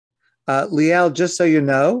Liel, just so you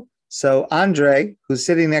know, so Andre, who's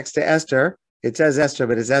sitting next to Esther, it says Esther,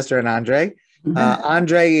 but it's Esther and Andre.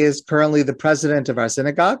 Andre is currently the president of our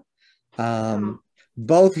synagogue.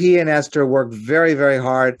 Both he and Esther work very, very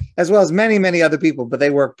hard, as well as many, many other people, but they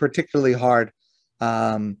work particularly hard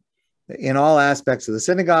in all aspects of the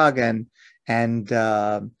synagogue. And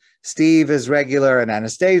Steve is regular and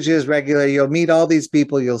Anastasia is regular. You'll meet all these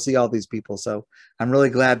people. You'll see all these people. So I'm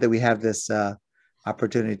really glad that we have this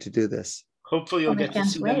opportunity to do this. Hopefully you'll get to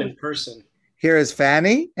see them in person. Here is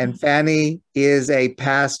Fanny, and Fanny is a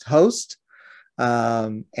past host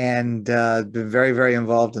and been very, very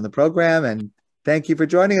involved in the program. And thank you for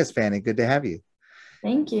joining us, Fanny. Good to have you.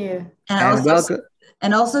 Thank you.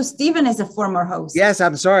 And also Stephen is a former host. Yes,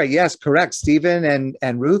 I'm sorry. Yes, correct. Stephen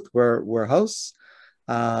and Ruth were hosts.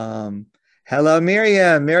 Hello,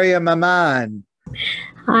 Miriam Aman.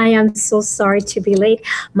 Hi, I'm so sorry to be late.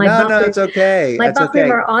 No, it's okay. My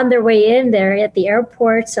butlers are on their way in there at the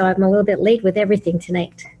airport, so I'm a little bit late with everything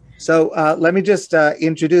tonight. So let me just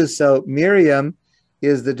introduce. So Miriam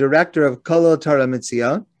is the director of Kol Torah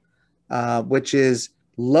Mitzion, which is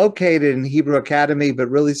located in Hebrew Academy, but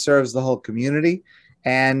really serves the whole community.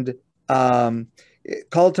 And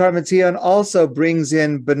Kol Torah Mitzion also brings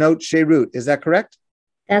in Shnat Sheirut. Is that correct?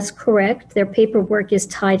 That's correct. Their paperwork is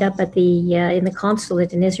tied up at the in the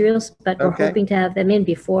consulate in Israel, but we're hoping to have them in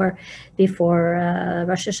before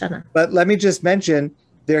Rosh Hashanah. But let me just mention,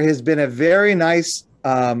 there has been a very nice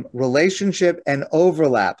relationship and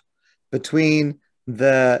overlap between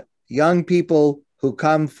the young people who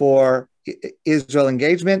come for Israel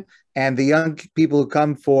engagement and the young people who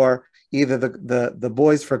come for either the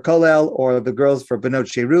boys for Kollel or the girls for Shnat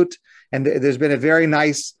Sheirut. And there's been a very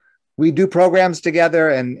nice, we do programs together,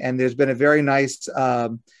 and there's been a very nice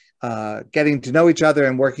getting to know each other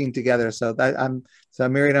and working together. So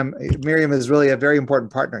Miriam is really a very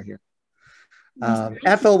important partner here.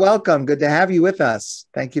 Ethel, welcome. Good to have you with us.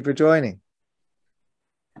 Thank you for joining.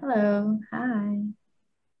 Hello. Hi.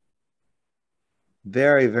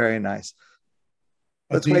 Very, very nice.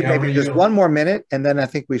 Let's wait maybe just one more minute, and then I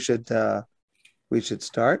think we should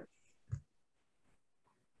start.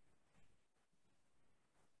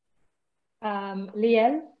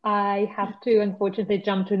 Liel, I have to unfortunately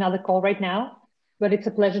jump to another call right now, but it's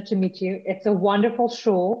a pleasure to meet you. It's a wonderful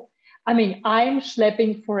shul. I mean, I'm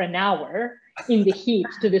schlepping for an hour in the heat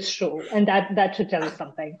to this shul, and that should tell you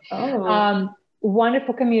something.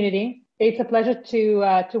 Wonderful community. It's a pleasure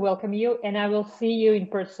to welcome you, and I will see you in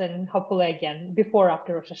person, hopefully again, before or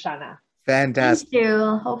after Rosh Hashanah. Fantastic. Thank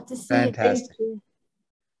you. Hope to see you. Thank you.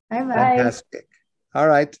 Bye-bye. Fantastic. All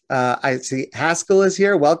right. I see Haskell is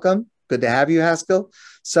here. Welcome. Good to have you, Haskell.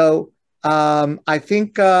 So I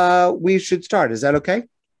think we should start. Is that okay?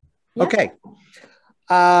 Yeah. Okay.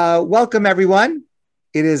 Welcome, everyone.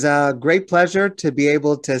 It is a great pleasure to be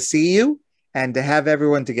able to see you and to have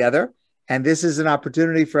everyone together. And this is an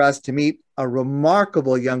opportunity for us to meet a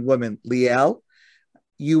remarkable young woman, Liel.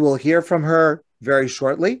 You will hear from her very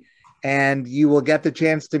shortly, and you will get the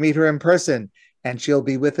chance to meet her in person, and she'll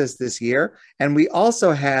be with us this year. And we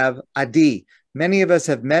also have Adi. Many of us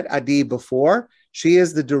have met Adi before. She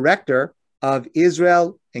is the director of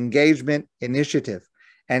Israel Engagement Initiative.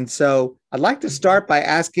 And so I'd like to start by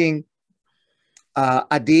asking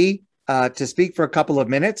Adi to speak for a couple of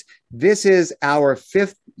minutes. This is our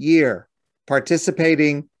 5th year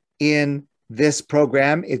participating in this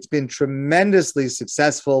program. It's been tremendously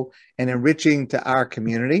successful and enriching to our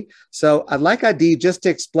community. So I'd like Adi just to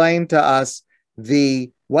explain to us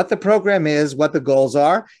what the program is, what the goals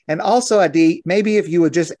are, and also, Adi, maybe if you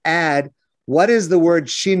would just add, what does the word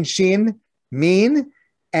ShinShin mean,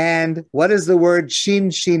 and what does the word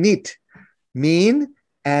ShinShinit mean,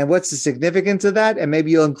 and what's the significance of that, and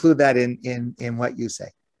maybe you'll include that in what you say.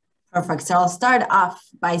 Perfect. So I'll start off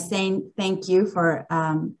by saying thank you for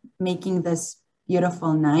making this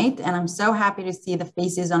beautiful night. And I'm so happy to see the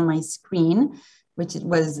faces on my screen, which it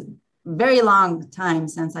was a very long time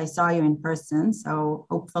since I saw you in person. So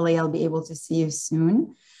hopefully I'll be able to see you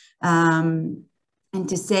soon. And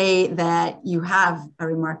to say that you have a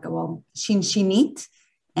remarkable ShinShinit,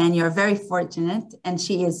 and you're very fortunate, and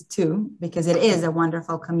she is too, because it is a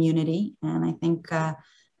wonderful community. And I think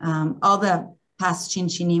all the past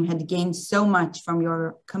ShinShinim had gained so much from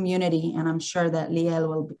your community, and I'm sure that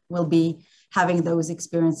Liel will be having those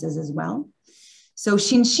experiences as well. So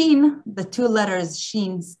ShinShin, the 2 letters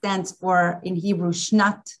Shin, stands for, in Hebrew,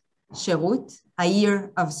 Shnat Sheirut, a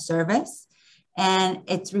year of service. And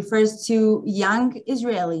it refers to young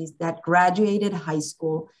Israelis that graduated high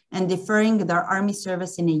school and deferring their army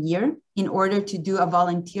service in a year in order to do a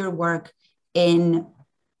volunteer work in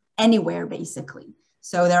anywhere, basically.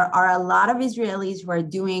 So there are a lot of Israelis who are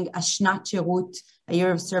doing a Shnat Sheirut, a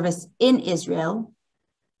year of service in Israel,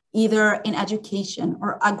 either in education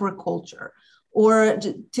or agriculture, or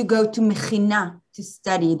to go to Mechina to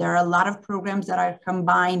study. There are a lot of programs that are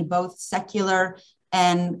combined both secular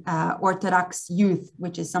and Orthodox youth,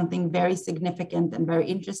 which is something very significant and very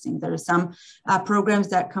interesting. There are some programs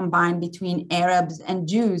that combine between Arabs and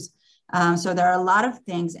Jews. So there are a lot of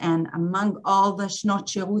things. And among all the Shnat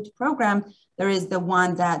Sheirut program, there is the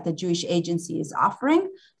one that the Jewish Agency is offering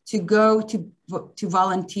to go to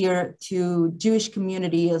volunteer to Jewish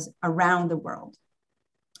communities around the world.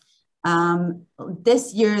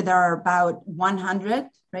 This year, there are about 100,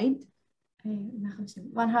 right?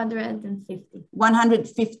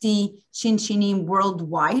 150 ShinShinim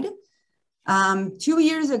worldwide. 2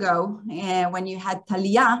 years ago, when you had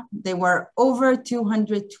Talia, there were over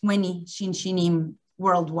 220 ShinShinim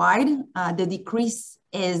worldwide. The decrease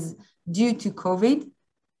is due to COVID.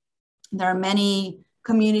 There are many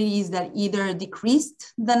communities that either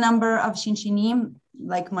decreased the number of ShinShinim,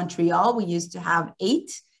 like Montreal, we used to have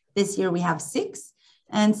 8. This year we have 6.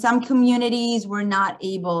 And some communities were not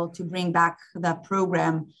able to bring back the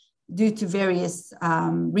program due to various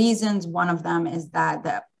reasons. One of them is that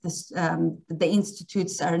the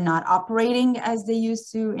institutes are not operating as they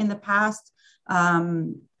used to in the past,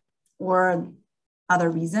 or other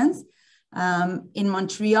reasons. In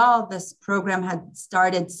Montreal, this program had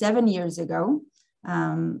started 7 years ago.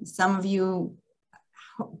 Some of you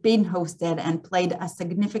been hosted and played a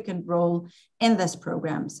significant role in this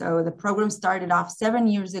program. So the program started off 7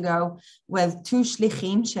 years ago with 2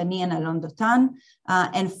 shlichim, Shani and Alon Dotan,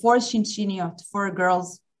 and 4 shinshiniyot, 4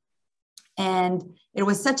 girls. And it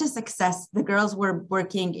was such a success. The girls were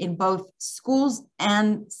working in both schools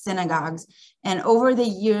and synagogues. And over the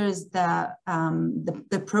years, the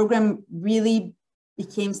program really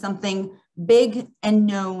became something big and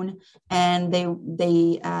known, and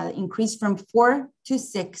they increased from 4 to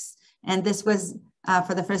 6. And this was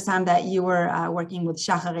for the first time that you were working with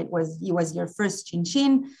Shachar. He was your first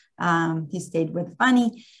Shinshin. He stayed with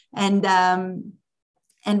Fanny, and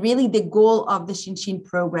really the goal of the Shinshin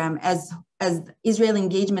program as Israel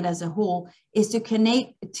engagement as a whole is to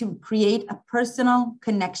create a personal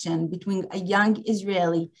connection between a young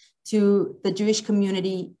Israeli to the Jewish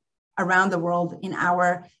community around the world, in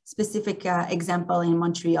our specific example in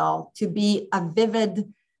Montreal, to be a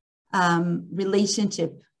vivid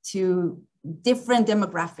relationship to different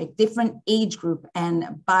demographic, different age group,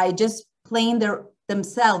 and by just playing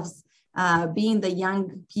themselves, being the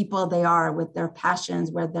young people they are, with their passions,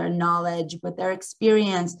 with their knowledge, with their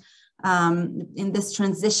experience, in this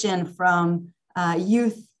transition from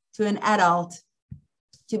youth to an adult,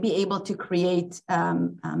 to be able to create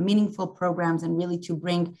meaningful programs and really to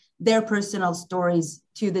bring their personal stories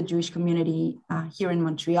to the Jewish community here in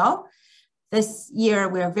Montreal. This year,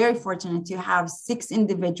 we are very fortunate to have 6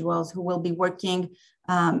 individuals who will be working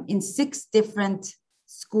in 6 different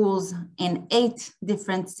schools in 8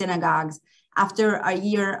 different synagogues after a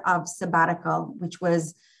year of sabbatical, which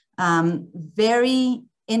was very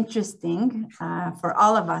interesting for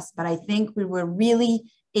all of us. But I think we were really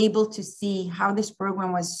able to see how this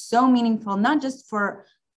program was so meaningful, not just for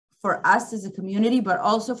us as a community, but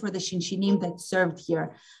also for the Shinshinim that served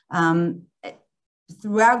here.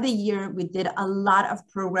 Throughout the year, we did a lot of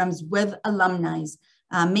programs with alumni,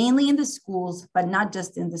 mainly in the schools, but not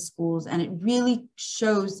just in the schools. And it really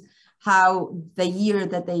shows how the year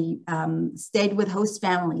that they stayed with host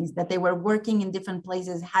families, that they were working in different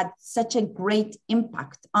places, had such a great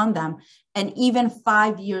impact on them. And even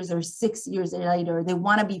 5 years or 6 years later, they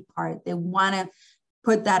want to be part. They want to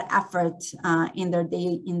put that effort in their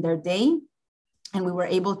day. And we were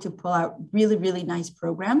able to pull out really, really nice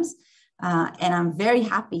programs. And I'm very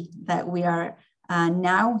happy that we are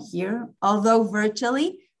now here, although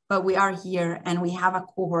virtually, but we are here, and we have a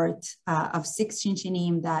cohort of 6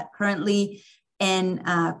 Shinshinim that currently in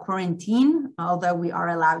quarantine, although we are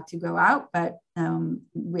allowed to go out, but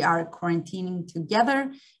we are quarantining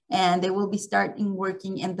together, and they will be starting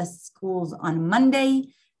working in the schools on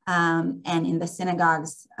Monday and in the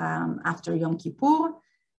synagogues after Yom Kippur.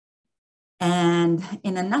 And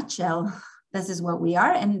in a nutshell, this is what we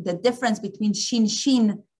are. And the difference between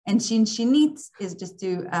Shinshin and ShinShinit is just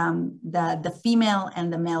to the female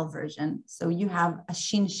and the male version. So you have a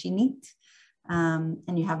ShinShinit,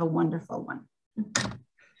 and you have a wonderful one.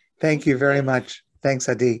 Thank you very much. Thanks,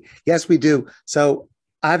 Adi. Yes, we do. So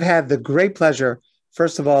I've had the great pleasure,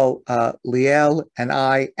 first of all, Liel and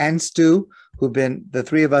I and Stu, the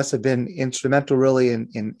 3 of us have been instrumental really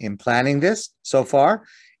in planning this so far,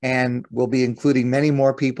 and we'll be including many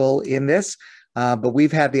more people in this. but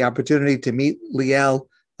we've had the opportunity to meet Liel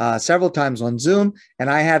several times on Zoom, and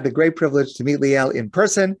I had the great privilege to meet Liel in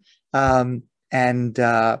person. I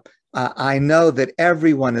know that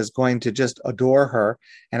everyone is going to just adore her,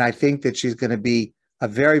 and I think that she's going to be a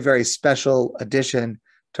very, very special addition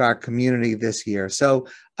to our community this year. So,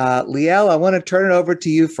 Liel, I want to turn it over to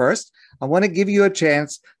you first. I want to give you a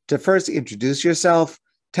chance to first introduce yourself.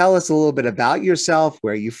 Tell us a little bit about yourself.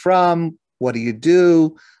 Where are you from? What do you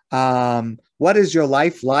do? What is your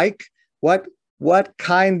life like? What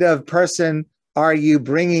kind of person are you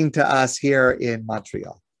bringing to us here in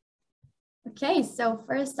Montreal? Okay, so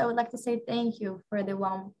first I would like to say thank you for the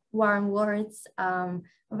warm words. I'm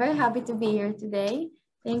very happy to be here today.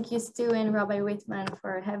 Thank you, Stu and Rabbi Whitman,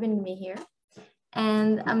 for having me here.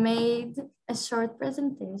 And I made a short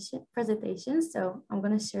presentation, so I'm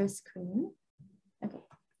gonna share screen. Okay,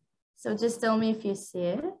 so just tell me if you see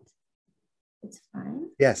it. It's fine.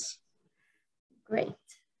 Yes. Great.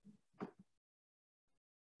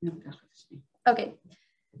 Okay.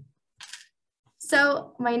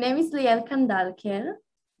 So my name is Liel Kandalker,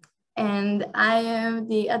 and I am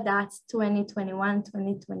the ADATH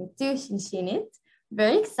 2021-2022 ShinShinit.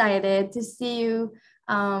 Very excited to see you,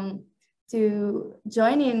 to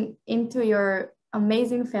join into your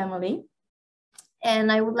amazing family. And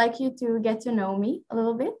I would like you to get to know me a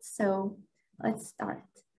little bit. So let's start.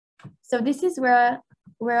 So this is where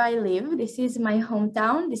I live. This is my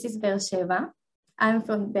hometown. This is Be'er Sheva. I'm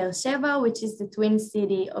from Be'er Sheva, which is the twin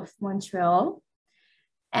city of Montreal.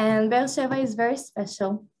 And Be'er Sheva is very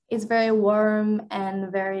special. It's very warm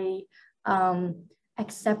and very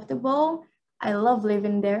acceptable. I love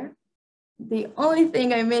living there. The only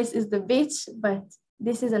thing I miss is the beach, but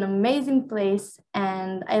this is an amazing place,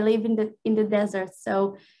 and I live in the desert,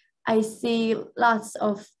 so I see lots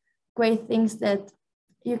of great things that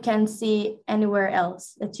you can see anywhere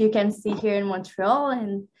else, that you can see here in Montreal,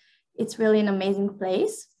 and it's really an amazing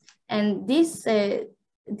place. And this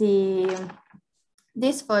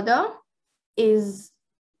photo is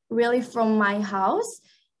really from my house.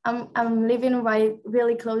 I'm living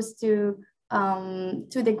really close to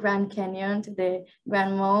the Grand Canyon, to the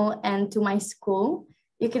Grand Mall, and to my school.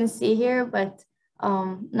 You can see here, but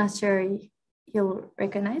not sure you'll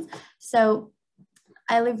recognize. So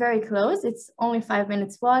I live very close. It's only 5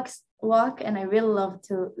 minutes walk, and I really love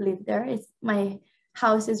to live there. My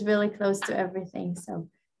house is really close to everything. So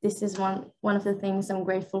this is one of the things I'm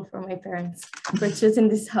grateful for my parents for choosing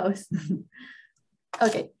this house.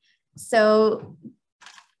 Okay, so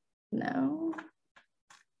now.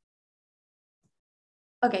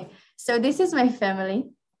 Okay, so this is my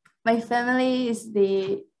family. My family is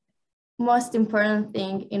the most important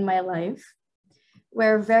thing in my life.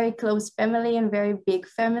 We're a very close family and very big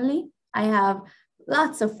family. I have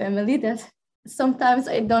lots of family that sometimes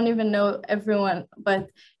I don't even know everyone,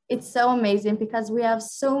 but it's so amazing because we have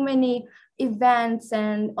so many events,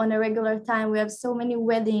 and on a regular time, we have so many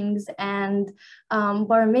weddings and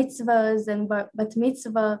bar mitzvahs and bat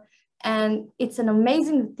mitzvah. And it's an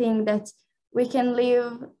amazing thing that we can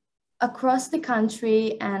live across the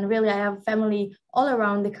country, and really I have family all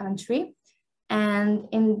around the country. And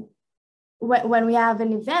when we have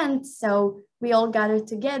an event, so we all gather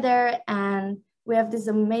together, and we have this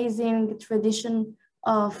amazing tradition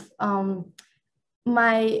of,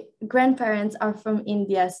 my grandparents are from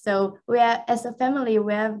India. So as a family,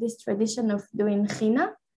 we have this tradition of doing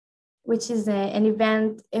china, which is an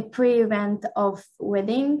event, a pre-event of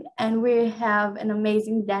wedding. And we have an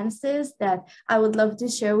amazing dances that I would love to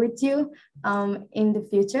share with you in the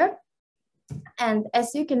future. And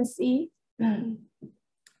as you can see, oh,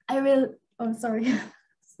 sorry.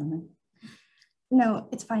 No,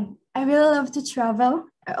 it's fine. I really love to travel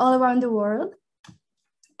all around the world.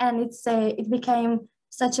 And it became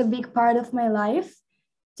such a big part of my life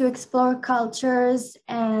to explore cultures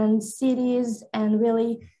and cities, and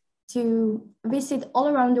really to visit all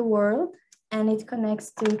around the world. And it connects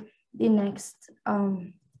to the next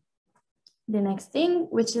thing,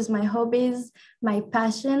 which is my hobbies, my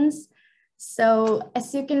passions. So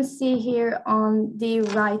as you can see here on the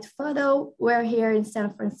right photo, we're here in San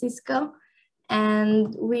Francisco,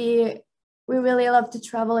 and we really love to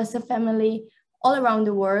travel as a family all around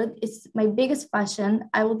the world. It's my biggest passion.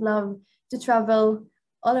 I would love to travel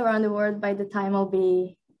all around the world by the time I'll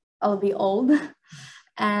be old.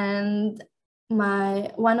 And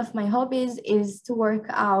one of my hobbies is to work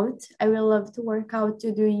out. I really love to work out,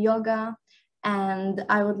 to do yoga, and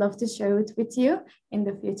I would love to share it with you in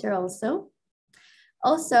the future also.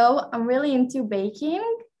 Also, I'm really into baking.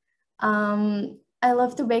 I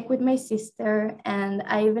love to bake with my sister, and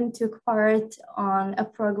I even took part on a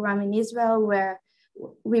program in Israel where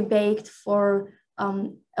we baked for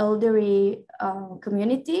elderly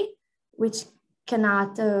community, which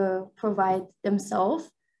cannot provide themselves.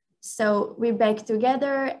 So we baked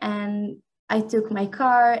together, and I took my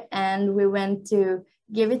car and we went to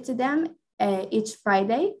give it to them each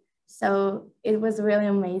Friday. So it was really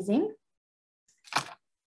amazing.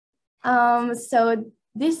 So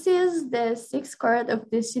this is the 6th cohort of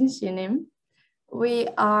the ShinShinit. We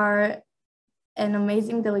are an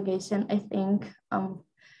amazing delegation, I think.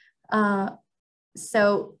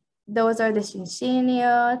 So those are the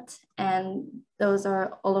ShinShinit, and those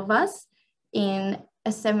are all of us in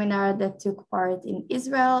a seminar that took part in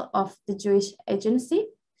Israel of the Jewish Agency.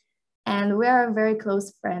 And we are very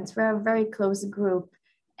close friends. We're a very close group,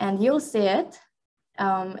 and you'll see it.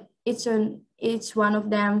 Each one of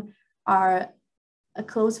them are a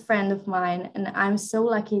close friend of mine, and I'm so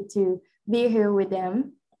lucky to be here with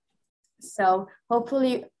them. So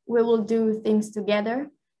hopefully we will do things together,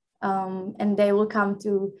 and they will come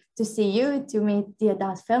to see you, to meet the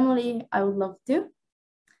ADATH family. I would love to,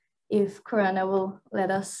 if Corona will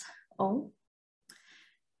let us all.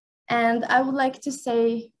 And I would like to say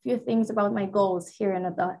a few things about my goals here in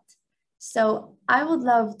ADATH. So I would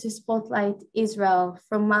love to spotlight Israel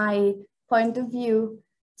from my point of view,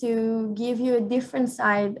 to give you a different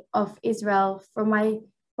side of Israel from my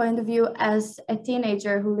point of view as a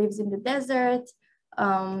teenager who lives in the desert,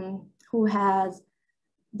 who has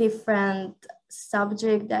different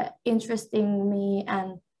subjects that interesting me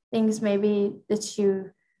and things maybe that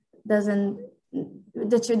you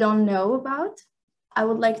don't know about. I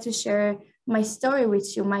would like to share my story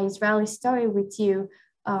with you, my Israeli story with you,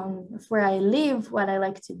 where I live, what I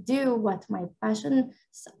like to do, what my passions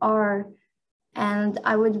are. And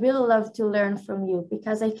I would really love to learn from you,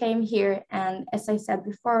 because I came here, and as I said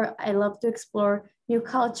before, I love to explore new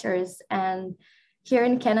cultures. And here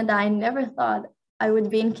in Canada, I never thought I would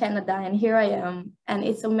be in Canada, and here I am, and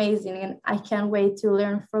it's amazing. And I can't wait to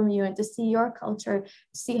learn from you and to see your culture,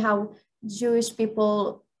 to see how Jewish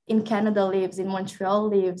people in Canada lives, in Montreal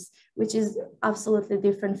lives, which is absolutely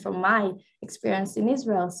different from my experience in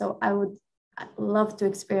Israel. So I would love to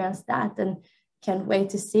experience that, and can't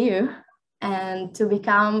wait to see you and to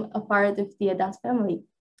become a part of the ADATH family.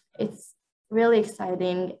 It's really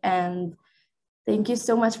exciting, and thank you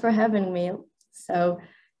so much for having me. So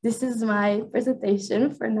this is my presentation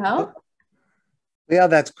for now. Yeah,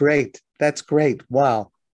 that's great. That's great. Wow.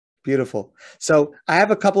 Beautiful. So I have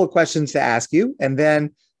a couple of questions to ask you, and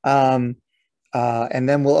then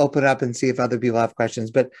we'll open up and see if other people have questions.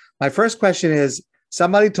 But my first question is,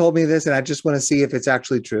 somebody told me this, and I just want to see if it's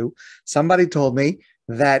actually true. Somebody told me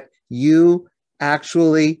that you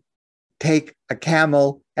actually take a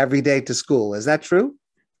camel every day to school. Is that true?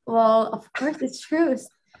 Well, of course it's true.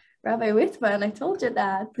 Rabbi Whitman, I told you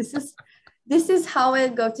that. This is how I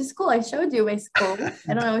go to school. I showed you my school.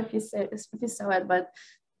 I don't know if you saw it, but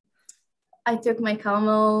I took my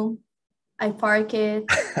camel, I park it.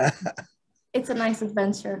 It's a nice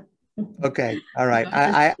adventure. Okay. All right.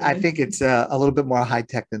 I think it's a little bit more high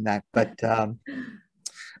tech than that, but on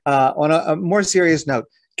a more serious note,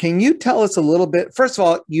 can you tell us a little bit? First of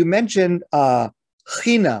all, you mentioned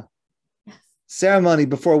China ceremony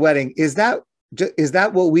before wedding. Is that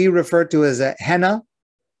what we refer to as a henna?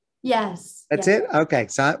 Yes. That's it? Okay.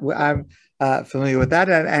 So I'm familiar with that.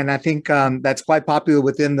 And I think that's quite popular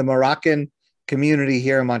within the Moroccan community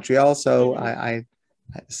here in Montreal. So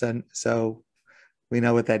so we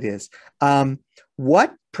know what that is.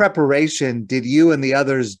 What preparation did you and the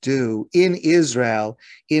others do in Israel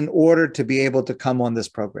in order to be able to come on this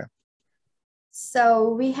program? So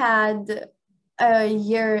we had a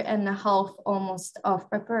year and a half almost of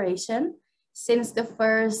preparation since the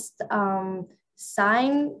first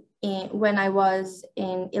sign when I was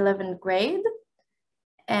in 11th grade,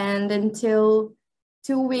 and until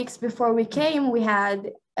 2 weeks before we came, we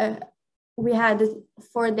had a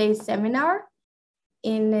 4-day seminar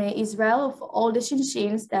in Israel of all the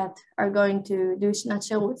shinshins that are going to do Shnat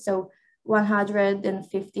Sheirut, so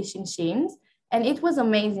 150 shinshins. And it was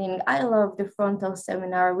amazing. I love the frontal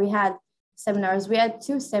seminar. We had seminars. We had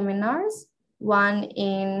 2 seminars, one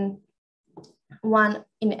in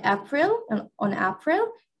April, on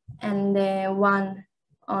April, and one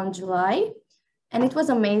on July. And it was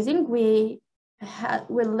amazing. We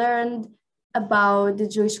learned about the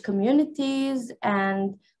Jewish communities,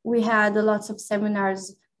 and we had lots of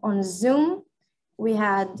seminars on Zoom. We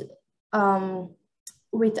had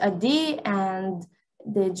with Adi and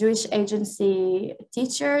the Jewish Agency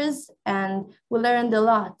teachers, and we learned a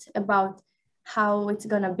lot about how it's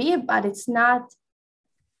gonna be, but it's not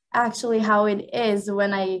actually how it is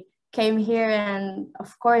when I came here, and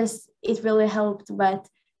of course it really helped, but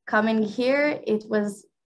coming here, it was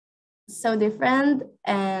so different.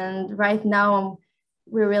 And right now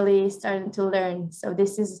we're really starting to learn. So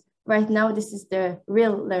this is the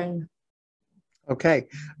real learn. Okay.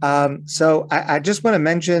 So I just want to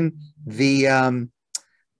mention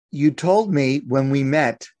you told me when we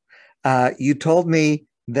met, you told me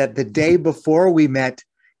that the day before we met,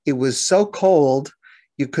 it was so cold.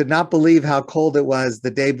 You could not believe how cold it was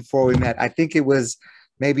the day before we met. I think it was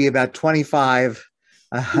maybe about 25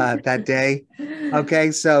 that day.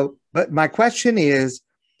 Okay. So, but my question is,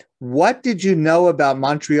 what did you know about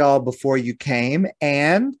Montreal before you came?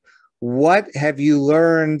 And what have you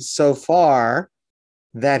learned so far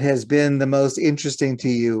that has been the most interesting to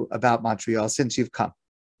you about Montreal since you've come?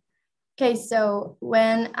 Okay, so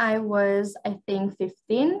when I was, I think,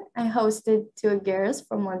 15, I hosted 2 girls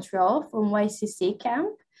from Montreal, from YCC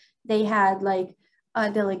camp. They had like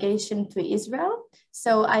a delegation to Israel.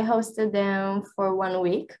 So I hosted them for 1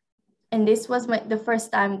 week. And this was the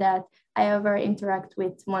first time that I ever interact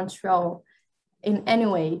with Montreal in any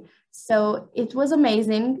way. So it was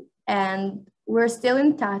amazing. And we're still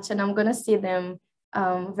in touch, and I'm going to see them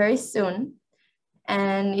very soon.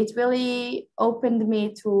 And it really opened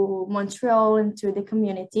me to Montreal and to the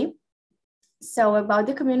community. So about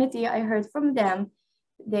the community, I heard from them.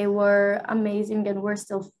 They were amazing and we're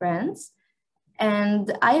still friends.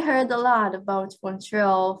 And I heard a lot about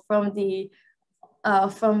Montreal from the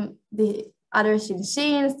other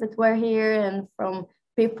ShinShinits that were here, and from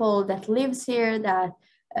people that lives here that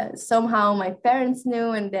somehow my parents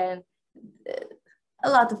knew, and then a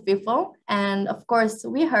lot of people. And of course,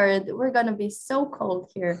 we heard we're gonna be so cold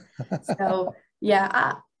here. So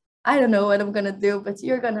yeah, I don't know what I'm gonna do, but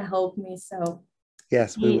you're gonna help me. So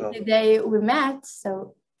yes, we will. The day we met,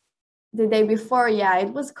 so the day before, yeah,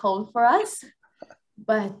 it was cold for us.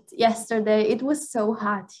 But yesterday it was so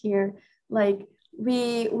hot here. Like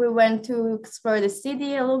we went to explore the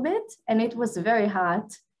city a little bit, and it was very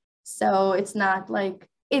hot. So it's not like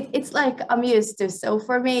it's like I'm used to. So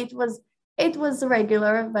for me, it was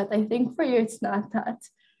regular, but I think for you it's not that.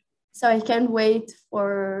 So I can't wait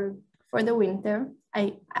for the winter.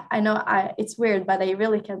 I know it's weird, but I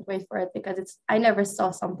really can't wait for it, because I never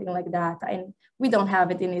saw something like that. We don't have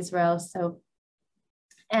it in Israel. So,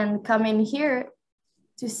 and coming here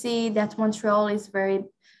to see that Montreal is very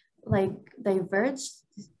like diverse.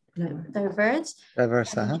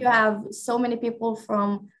 You have so many people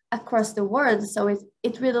from across the world. So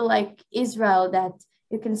it's really like Israel, that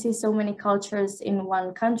you can see so many cultures in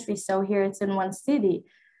one country. So here it's in one city.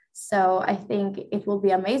 So I think it will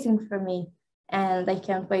be amazing for me. And I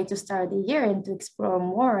can't wait to start the year and to explore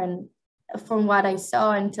more. And from what I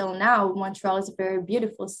saw until now, Montreal is a very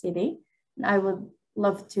beautiful city. And I would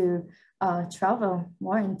love to travel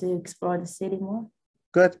more and to explore the city more.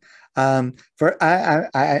 Good. I'm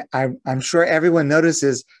sure everyone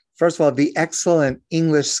notices, first of all, the excellent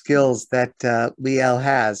English skills that Liel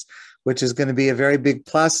has, which is going to be a very big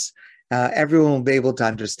plus. Everyone will be able to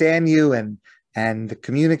understand you and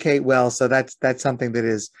communicate well. So that's something that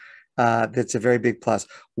is that's a very big plus.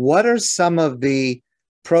 What are some of the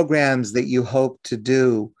programs that you hope to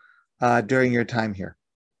do during your time here?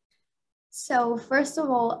 So first of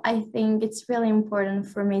all, I think it's really important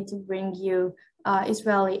for me to bring you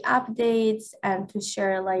Israeli updates and to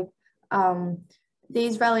share like the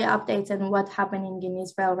Israeli updates and what's happening in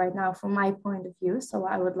Israel right now from my point of view. So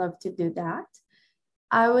I would love to do that.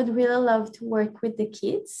 I would really love to work with the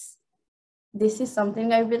kids. This is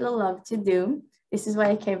something I really love to do. This is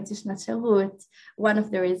why I came to Shnat Sheirut, one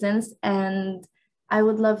of the reasons. And I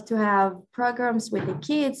would love to have programs with the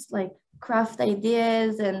kids, like craft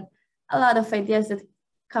ideas and a lot of ideas that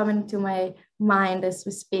come into my mind as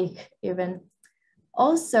we speak even.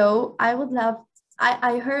 Also, I would love,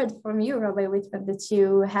 I heard from you, Rabbi Whitman, that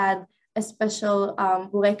you had a special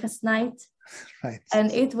Burekas night. Right.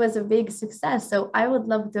 And it was a big success. So I would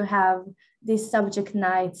love to have these subject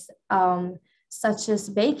nights, such as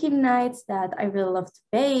baking nights that I really love to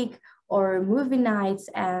bake, or movie nights.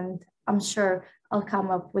 And I'm sure I'll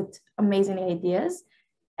come up with amazing ideas.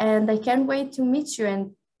 And I can't wait to meet you.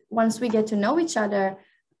 And once we get to know each other,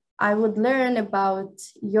 I would learn about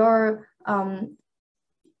your,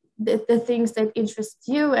 the things that interest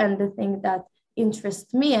you and the thing that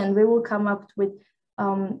interest me. And we will come up with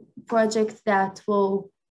projects that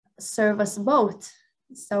will serve us both.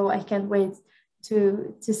 So I can't wait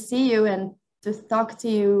to see you and to talk to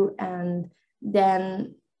you, and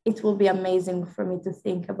then it will be amazing for me to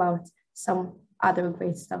think about some other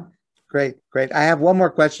great stuff. Great. I have one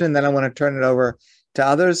more question, and then I want to turn it over to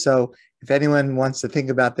others. So if anyone wants to think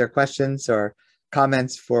about their questions or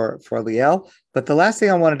comments for Liel. But the last thing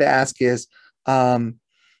I wanted to ask is,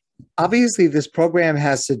 obviously this program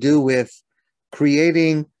has to do with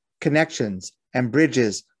creating connections and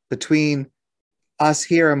bridges between us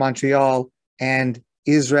here in Montreal and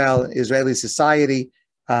Israel, Israeli society.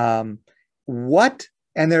 And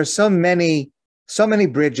there's so many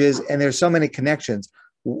bridges and there's so many connections.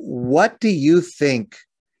 What do you think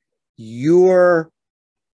your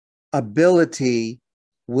ability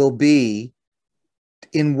will be,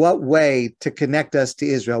 in what way, to connect us to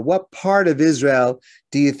Israel? What part of Israel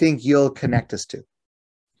do you think you'll connect us to?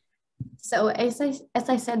 So as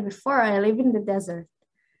I said before, I live in the desert,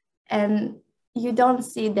 and you don't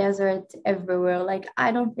see desert everywhere. Like,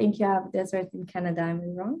 I don't think you have desert in Canada. Am I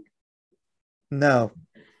wrong? No.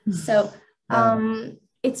 So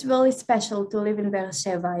it's really special to live in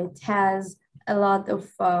Beersheba. It has a lot of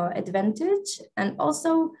advantage and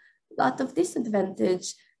also a lot of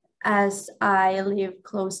disadvantage, as I live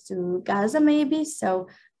close to Gaza maybe. So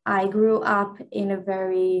I grew up in a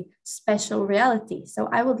very special reality. So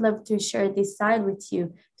I would love to share this side with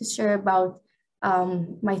you, to share about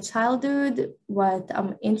my childhood, what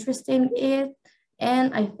I'm interested in it.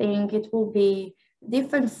 And I think it will be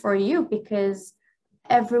different for you because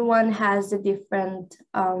everyone has a different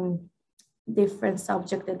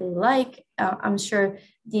subject that they like. I'm sure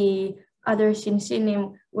the other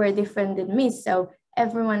ShinShinim were different than me. So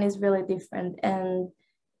everyone is really different. And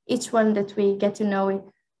each one that we get to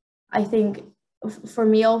know, I think for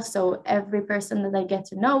me also, every person that I get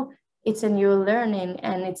to know, it's a new learning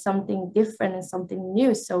and it's something different and something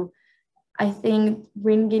new. So I think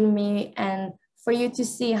bringing me and for you to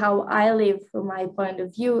see how I live from my point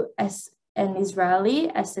of view as an Israeli,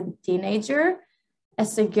 as a teenager,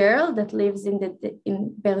 as a girl that lives in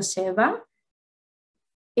Beersheba,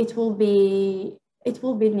 it will be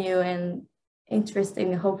new and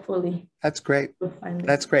interesting, hopefully. That's great.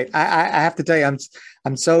 That's great. I have to tell you,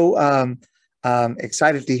 I'm so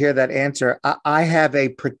excited to hear that answer. I have a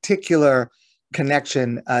particular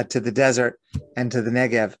connection to the desert and to the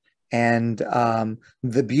Negev, and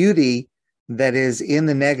the beauty that is in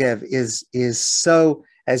the Negev is so,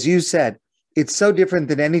 as you said, it's so different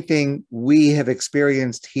than anything we have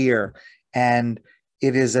experienced here, and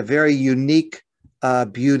it is a very unique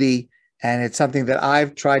beauty, and it's something that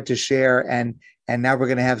I've tried to share, and now we're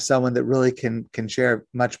going to have someone that really can share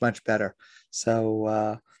much better.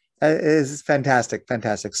 So it is fantastic.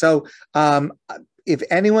 So if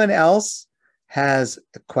anyone else has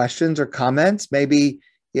questions or comments, maybe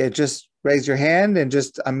just raise your hand and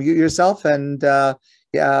just unmute yourself. And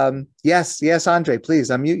yes, Andre, please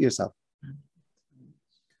unmute yourself.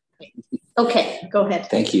 Okay, go ahead.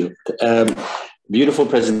 Thank you. Beautiful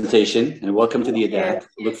presentation, and welcome to the ADATH.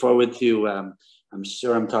 Look forward to, I'm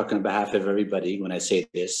sure I'm talking on behalf of everybody when I say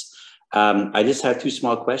this. I just have two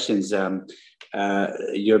small questions.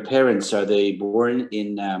 Your parents, are they born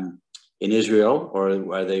in Israel,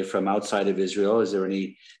 or are they from outside of Israel? Is there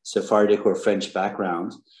any Sephardic or French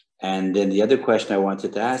background? And then the other question I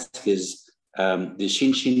wanted to ask is, the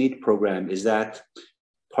ShinShinit program, is that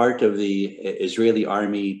part of the Israeli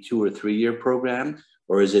Army 2 or 3 year program,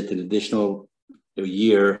 or is it an additional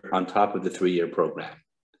year on top of the 3-year program?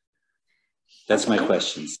 That's my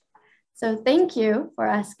questions. So thank you for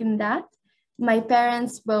asking that. My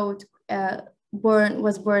parents both were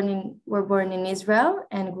born in Israel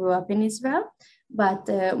and grew up in Israel, but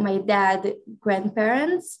my dad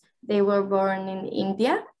grandparents, they were born in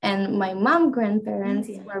India, and my mom grandparents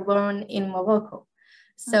were born in Morocco.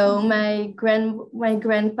 So my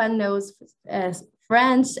grandpa knows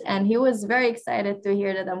French, and he was very excited to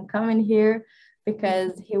hear that I'm coming here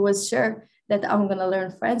because he was sure that I'm gonna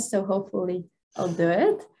learn French. So hopefully I'll do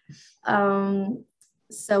it.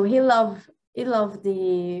 So he loved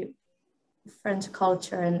the French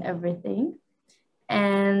culture and everything.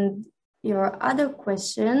 And your other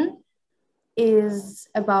question is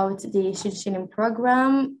about the ShinShinim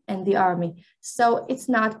program and the army. So it's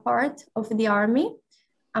not part of the army.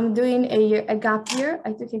 I'm doing a gap year.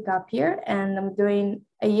 I took a gap year, and I'm doing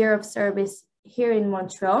a year of service here in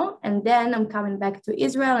Montreal. And then I'm coming back to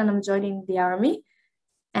Israel and I'm joining the army.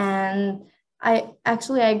 And I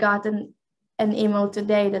got an email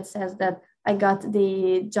today that says that I got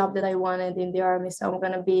the job that I wanted in the army. So I'm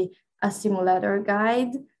going to be a simulator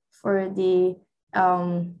guide for the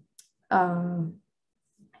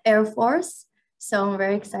Air Force. So I'm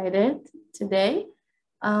very excited today.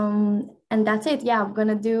 And that's it. Yeah, I'm going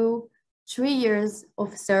to do 3 years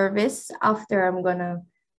of service after I'm going to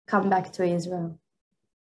come back to Israel.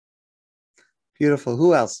 Beautiful.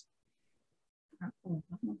 Who else?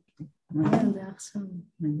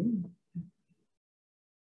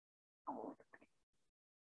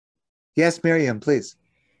 Yes, Miriam, please.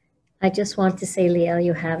 I just want to say, Liel,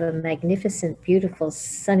 you have a magnificent, beautiful,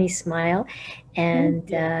 sunny smile, and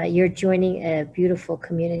you're joining a beautiful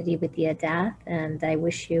community with the ADATH, and I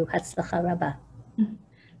wish you Hatzlacha Rabba.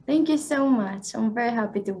 Thank you so much. I'm very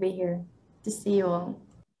happy to be here, to see you all.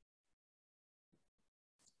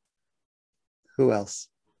 Who else?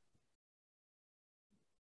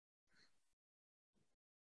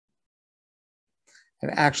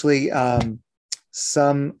 And actually,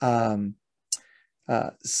 some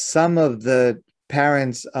of the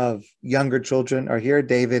parents of younger children are here.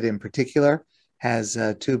 David, in particular, has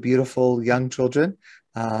two beautiful young children.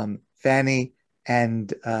 Fanny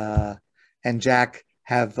and Jack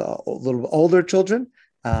have little older children.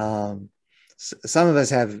 Some of us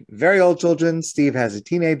have very old children. Steve has a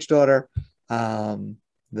teenage daughter. The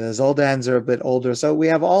Zoldans are a bit older, so we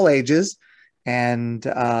have all ages, and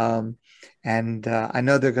I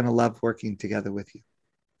know they're going to love working together with you.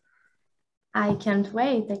 I can't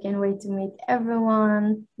wait. I can't wait to meet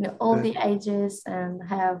everyone, all the ages, and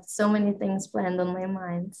have so many things planned on my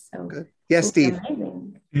mind. So good. Yes, Steve.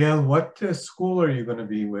 Amazing. Yeah, what school are you going to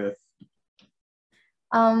be with?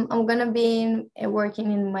 I'm going to be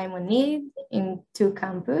working in Maimonid in 2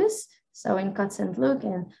 campuses, so in Côte Saint-Luc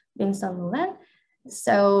and in Saint-Laurent.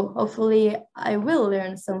 So hopefully I will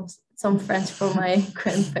learn some French for my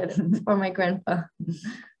grandpa.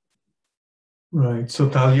 Right. So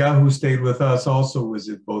Talia, who stayed with us, also was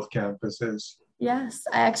at both campuses. Yes,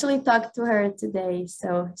 I actually talked to her today.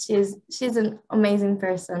 So she's an amazing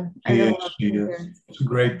person. She is. She's a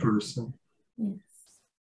great person. Yes.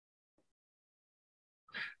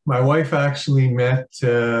 My wife actually met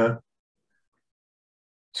 2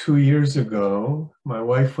 years ago. My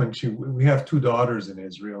wife, we have 2 daughters in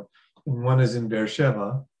Israel, and one is in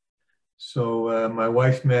Beersheba. So my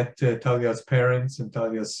wife met Talia's parents and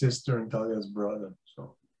Talia's sister and Talia's brother.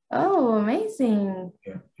 So. Oh, amazing!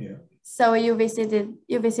 Yeah. So you visited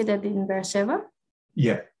in Beersheba?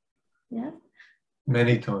 Yeah. Yeah.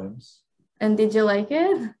 Many times. And did you like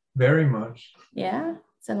it? Very much. Yeah,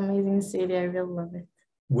 it's an amazing city. I really love it.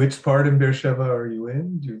 Which part in Beersheba are you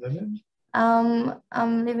in? Do you live in? I'm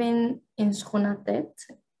living in Shnat Sheirut.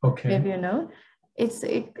 Okay. Maybe you know.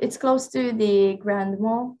 It's close to the Grand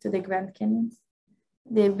Mall, to the Grand Canyon,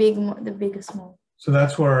 the biggest mall. So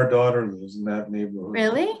that's where our daughter lives, in that neighborhood.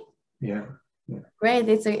 Really? Yeah. Great.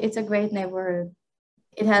 It's a great neighborhood.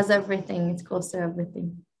 It has everything. It's close to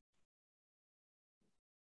everything.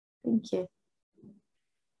 Thank you.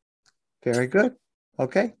 Very good.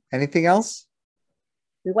 Okay. Anything else?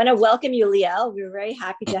 We want to welcome you, Liel. We're very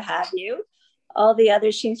happy to have you. All the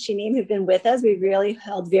other ShinShinim who've been with us, we really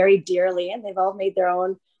held very dearly, and they've all made their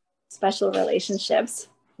own special relationships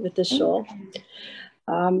with the shul.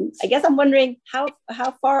 I guess I'm wondering, how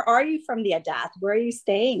far are you from the ADATH? Where are you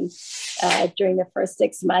staying during the first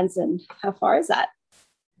 6 months, and how far is that?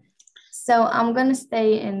 So I'm going to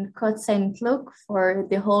stay in Côte Saint-Luc for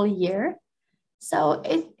the whole year. So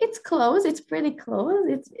it's close. It's pretty close.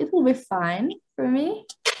 It will be fine for me.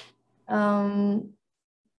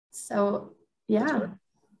 So yeah.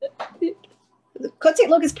 Côte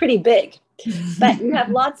Saint-Luc is pretty big, but you have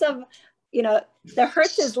lots of, the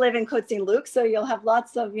Hertzes live in Côte Saint-Luc, so you'll have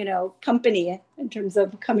lots of, company in terms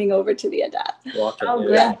of coming over to the ADATH. Oh,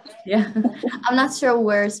 great. Yeah. I'm not sure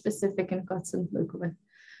where specific in Côte Saint-Luc,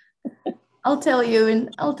 but I'll tell you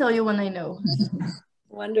when I know.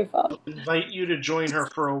 Wonderful. I'll invite you to join her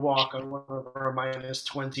for a walk on one of our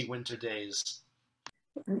 -20 winter days.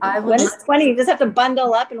 When it's 20, you just have to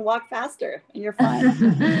bundle up and walk faster, and you're fine.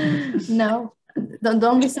 No,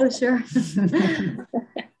 don't be so sure.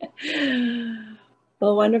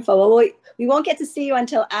 Well, wonderful. Well, we won't get to see you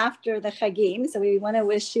until after the Chagim, so we want to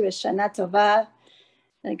wish you a Shana Tova,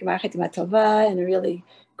 and a Gemar Chatima Tova, and a really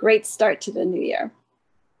great start to the new year.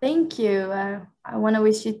 Thank you. I want to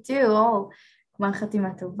wish you too all Gemar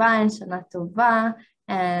Chatima Tova and Shana Tova,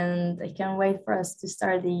 and I can't wait for us to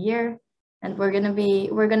start the year. And we're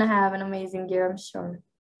gonna have an amazing year, I'm sure.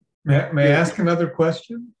 May I ask another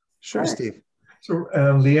question? Sure, Steve. So,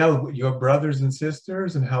 Liel, your brothers and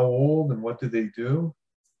sisters, and how old, and what do they do?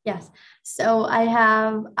 Yes. So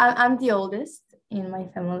I'm the oldest in my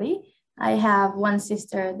family. I have one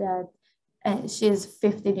sister that she's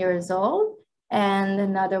 15 years old, and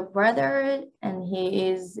another brother, and he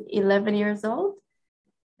is 11 years old.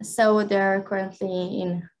 So they're currently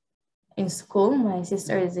in school. My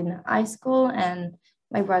sister is in high school, and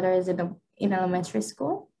my brother is in elementary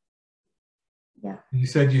school. Yeah. You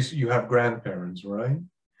said you have grandparents, right?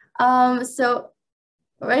 So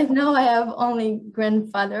right now I have only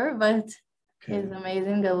grandfather, but he's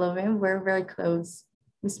amazing. I love him. We're very close.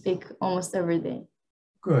 We speak almost every day.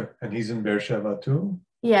 Good. And he's in Beersheba too?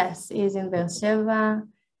 Yes, he's in Beersheba.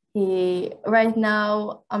 Right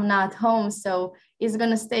now, I'm not home, so he's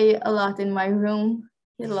gonna stay a lot in my room.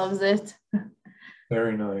 He loves it.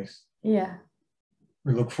 Very nice. Yeah.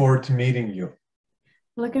 We look forward to meeting you.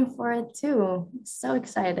 Looking forward too. So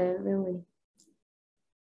excited, really.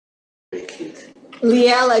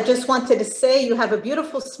 Liel, I just wanted to say you have a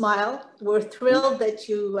beautiful smile. We're thrilled that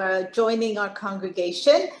you are joining our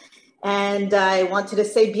congregation. And I wanted to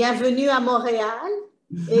say bienvenue à Montréal.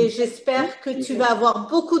 Et j'espère que tu vas avoir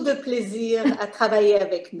beaucoup de plaisir à travailler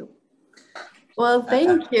avec nous. Well,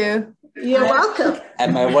 thank you. You're welcome.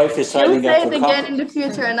 And my wife is signing You'll up say for it again in the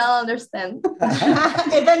future and I'll understand.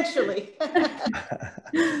 Eventually.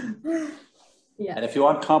 Yeah. And if you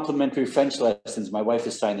want complimentary French lessons, my wife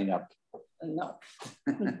is signing up. No.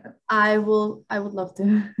 I would love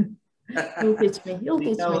to. You'll teach me. You'll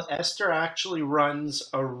teach me. Esther actually runs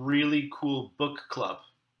a really cool book club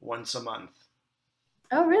once a month.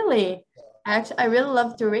 Oh, really? I really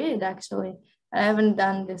love to read, actually. I haven't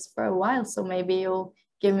done this for a while, so maybe you'll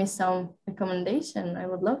give me some recommendation. I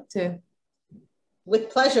would love to. With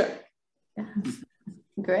pleasure. Yeah.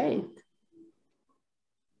 Great.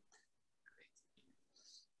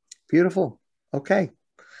 Beautiful. Okay.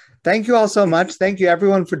 Thank you all so much. Thank you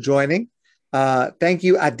everyone for joining. Thank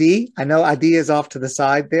you, Adi. I know Adi is off to the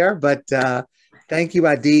side there, but thank you,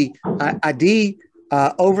 Adi. Adi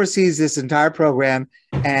oversees this entire program,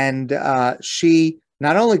 and she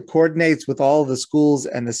not only coordinates with all the schools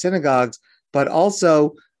and the synagogues, but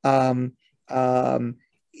also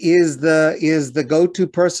is the go-to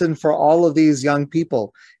person for all of these young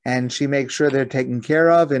people. And she makes sure they're taken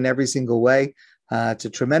care of in every single way. It's a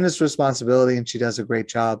tremendous responsibility, and she does a great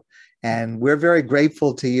job. And we're very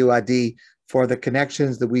grateful to you, Adi, for the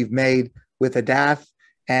connections that we've made with ADATH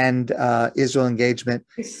and Israel Engagement,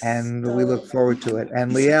 and we look forward to it.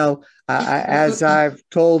 And Liel, as I've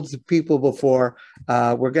told people before, we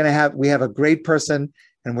have a great person,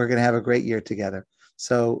 and we're going to have a great year together.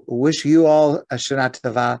 So wish you all a Shana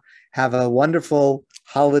Tova. Have a wonderful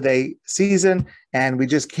holiday season, and we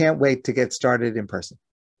just can't wait to get started in person.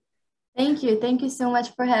 Thank you. Thank you so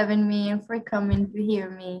much for having me and for coming to hear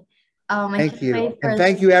me. Thank you. And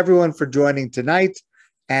thank you everyone for joining tonight.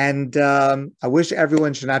 And I wish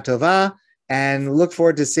everyone Shana Tova and look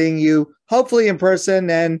forward to seeing you hopefully in person.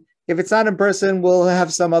 And if it's not in person, we'll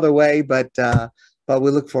have some other way, but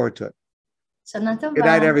we look forward to it. Shana Tova. Good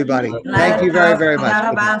night, everybody. Thank you very, very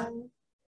much.